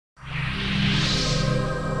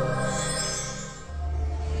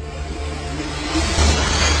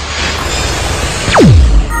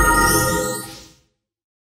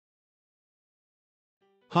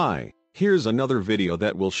Hi, here's another video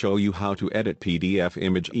that will show you how to edit PDF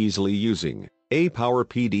image easily using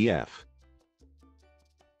ApowerPDF.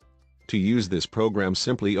 To use this program,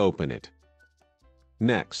 simply open it.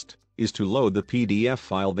 Next is to load the PDF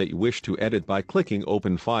file that you wish to edit by clicking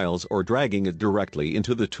Open Files or dragging it directly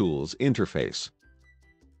into the Tools interface.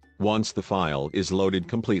 Once the file is loaded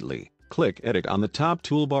completely, click Edit on the top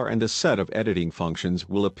toolbar and a set of editing functions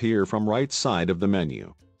will appear from right side of the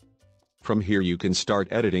menu. From here you can start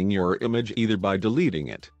editing your image either by deleting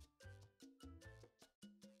it,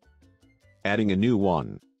 adding a new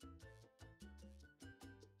one,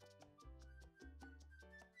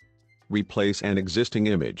 replace an existing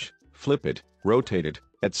image, flip it, rotate it,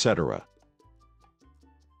 etc.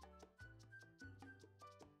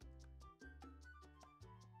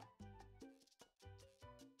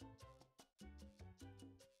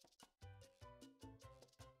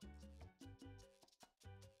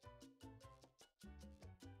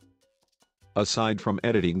 Aside from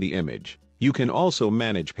editing the image, you can also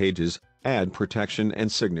manage pages, add protection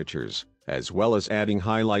and signatures, as well as adding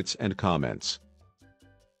highlights and comments.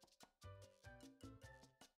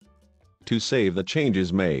 To save the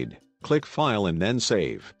changes made, click File and then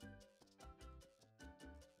Save.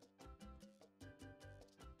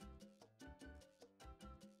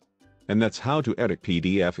 And that's how to edit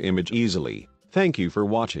PDF image easily. Thank you for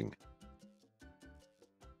watching.